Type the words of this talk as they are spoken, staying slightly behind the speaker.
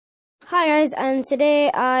Hi guys, and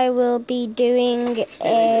today I will be doing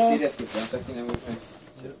a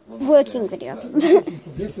working video.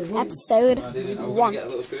 Episode 1.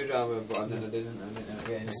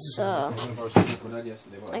 So,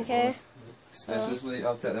 okay, so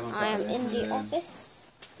I am in the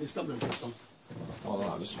office.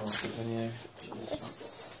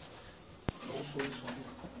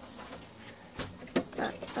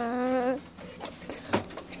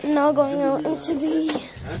 Now going out into the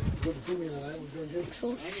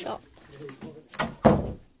actual shop.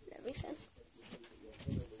 Everything.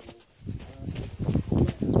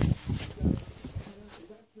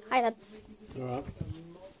 Hi, Dad. Alright.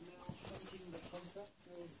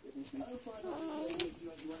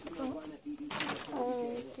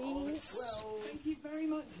 All these. Thank you very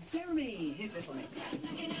much, Jeremy. Hit this on me.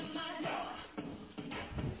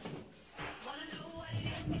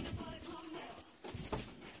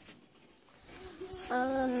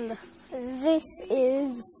 And this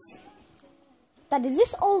is... Dad, is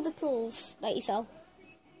this all the tools that you sell?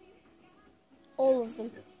 All of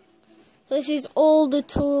them. This is all the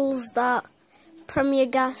tools that Premier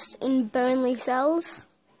Gas in Burnley sells.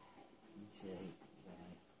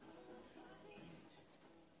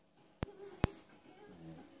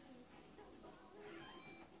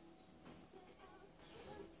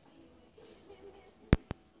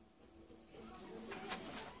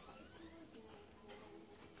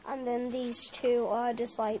 And then these two are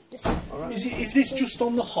just like this. Alright. Is this just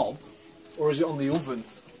on the hob, or is it on the oven?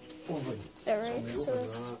 Alright, so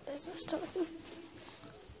there's this type of thing.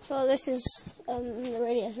 So this is the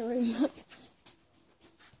radiator room.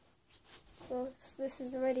 So this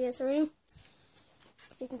is the radiator room.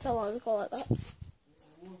 You can tell why we call it that.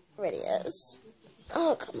 Radiators.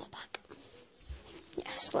 Oh, got my back.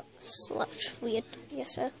 Yeah, slapped weird.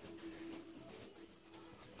 Yes, sir.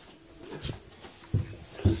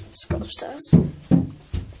 Let's go upstairs.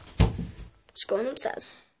 Just going upstairs.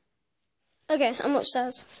 Okay, I'm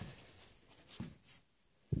upstairs.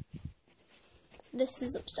 This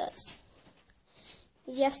is upstairs.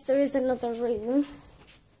 Yes, there is another room.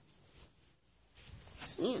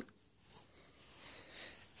 So, yeah.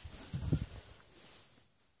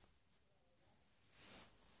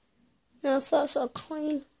 Now, if that's all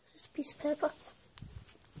clean, just a piece of paper.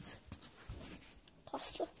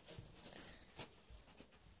 Plaster.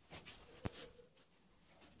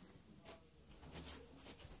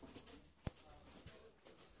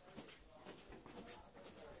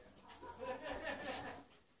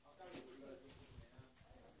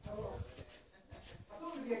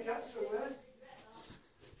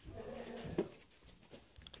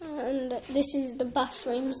 And this is the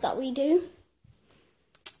bathrooms that we do.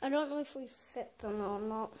 I don't know if we fit them or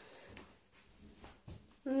not.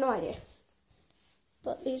 No idea.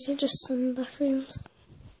 But these are just some bathrooms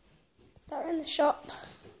that are in the shop.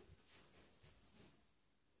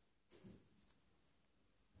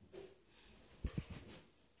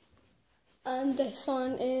 And this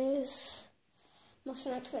one is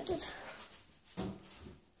motion activated.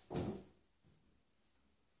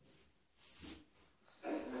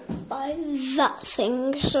 By that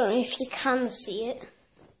thing, I don't know if you can see it.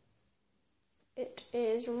 It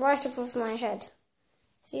is right above my head.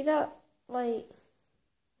 See that? Like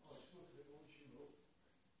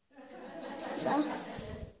there.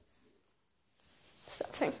 It's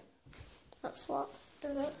that thing. That's what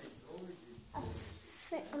does it.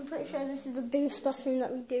 I'm pretty sure this is the biggest bathroom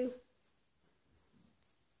that we do.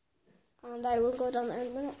 And I will go down there in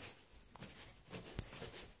a minute.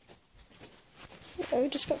 Okay, we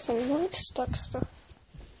just got some light stuck stuff.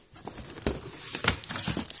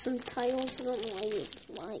 Some tiles, I don't know why you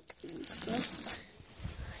like these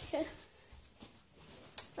though. Okay.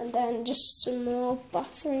 And then just some more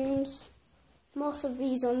bathrooms. Most of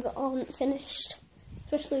these ones aren't finished.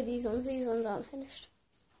 Especially these ones aren't finished.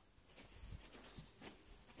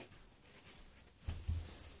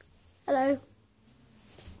 Hello.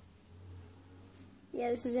 Yeah,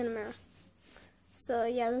 this is in a mirror. So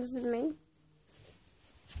yeah, this is me.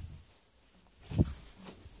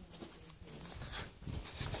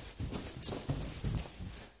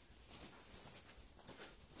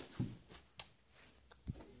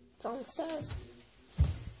 Downstairs.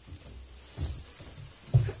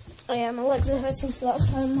 Oh yeah, my legs are hurting, so that's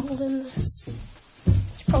why I'm holding this.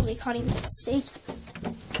 You probably can't even see.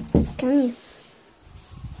 Can you?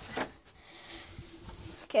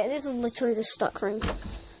 Okay, this is literally the stock room.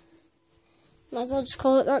 Might as well just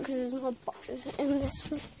call it that because there's more boxes in this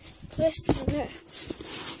place than there.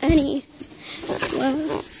 Any.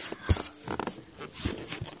 Well.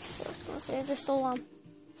 Is this still on?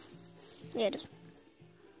 Yeah, it is.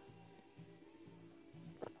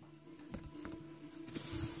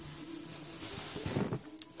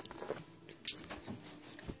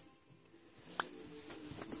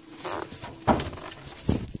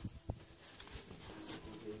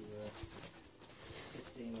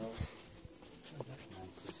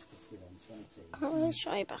 can't really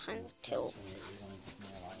show you behind the till.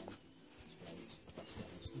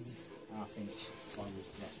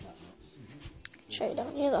 Show you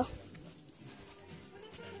down here though.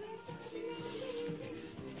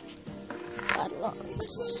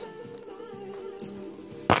 Padlocks.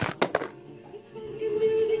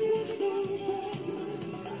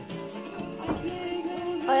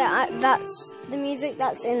 Oh yeah, that's the music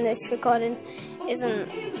that's in this recording isn't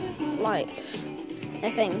like a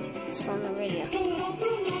thing. It's from the radio.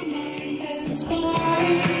 This one.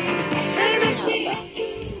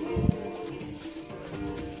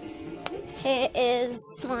 Here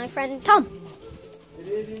is my friend Tom. It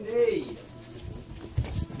is indeed.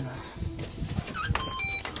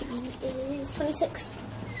 He is 26. I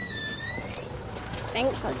think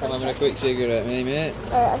that's I'm having a okay. quick cigarette, mate.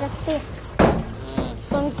 Okay, see you.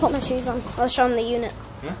 So I'm going to put my shoes on. I'll show them the unit.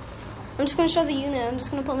 Huh? I'm just going to show the unit. I'm just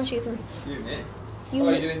going to put my shoes on. Unit? Oh, are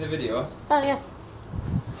Unit. you doing the video? Oh, yeah.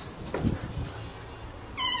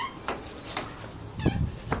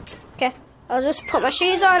 Okay, I'll just put my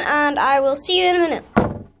shoes on and I will see you in a minute.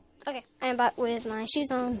 Okay, I am back with my shoes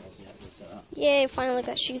on. Yay, finally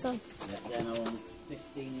got shoes on. Then I want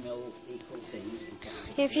 15 mil equal T's.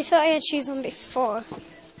 Yeah, if you thought I had shoes on before,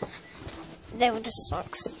 they were just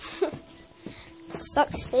socks.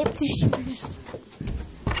 Socks taped to shoes.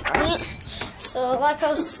 Right. So, like I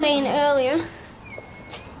was saying earlier,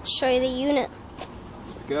 show you the unit.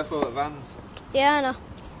 Careful with Vans. Yeah, I know.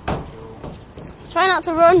 Try not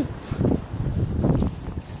to run.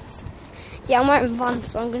 Yeah, I'm wearing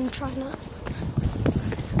Vans, so I'm going to try not.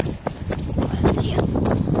 Yeah.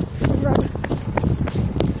 Run.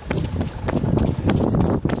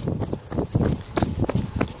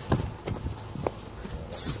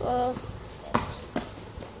 So,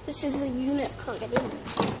 this is a unit, can't get in.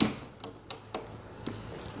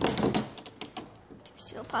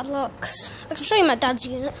 Steel padlocks. I can show you my dad's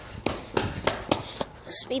unit.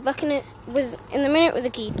 Let's be back in a minute with the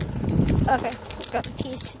key. Okay, got the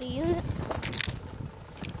keys to the unit.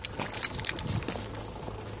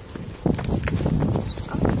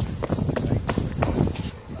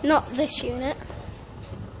 Not this unit.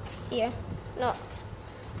 Here. Not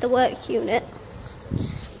the work unit.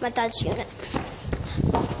 My dad's unit.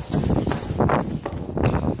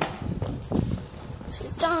 This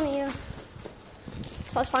is down here.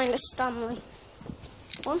 So I find a Stanley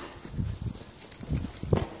one.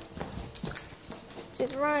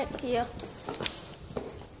 It's right here.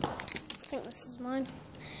 I think this is mine.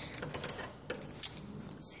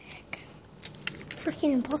 Sick.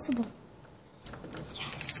 Freaking impossible.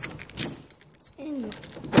 Yes. It's in.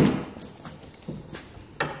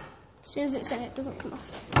 As soon as it's in, it doesn't come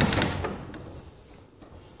off.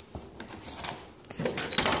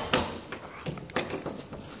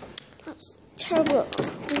 That's terrible at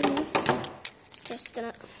doing this. Just done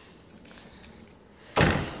it.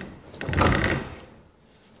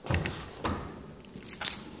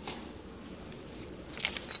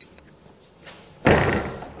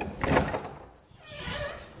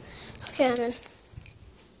 Okay, I'm in.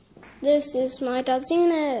 This is my dad's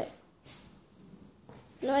unit.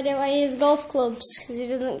 No idea why he has golf clubs, because he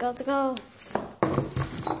doesn't go to golf.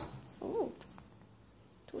 Ooh.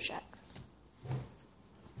 Tool shack.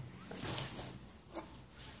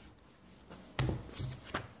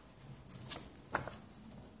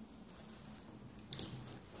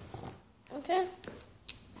 Okay.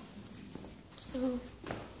 So,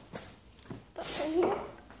 that's in here.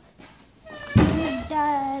 My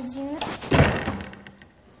dad's unit.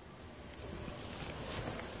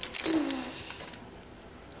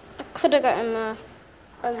 Could have got him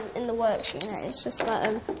in the works unit. It's just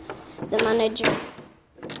that the manager,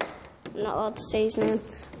 I'm not allowed to say his name,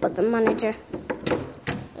 but the manager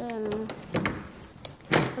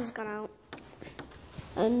has gone out,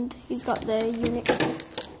 and he's got the unit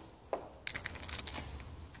keys.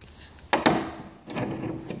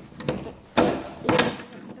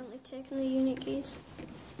 Accidentally taken the unit keys.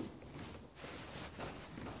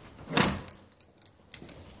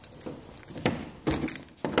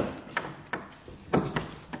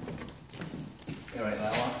 You right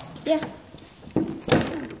there, one? Yeah.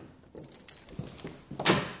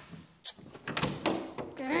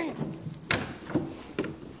 Great.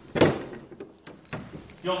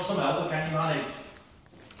 You want some help, or can you manage?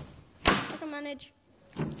 I can manage.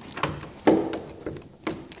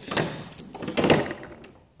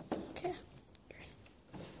 Okay.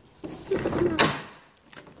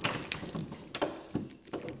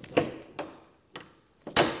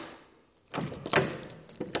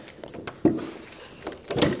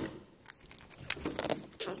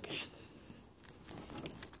 Okay.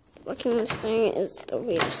 looking this thing is the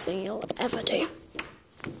weirdest thing you'll ever do.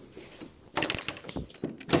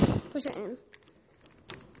 Push it in.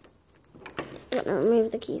 You're gonna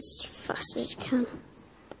remove the keys as fast as you can.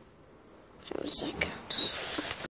 Hang on a sec.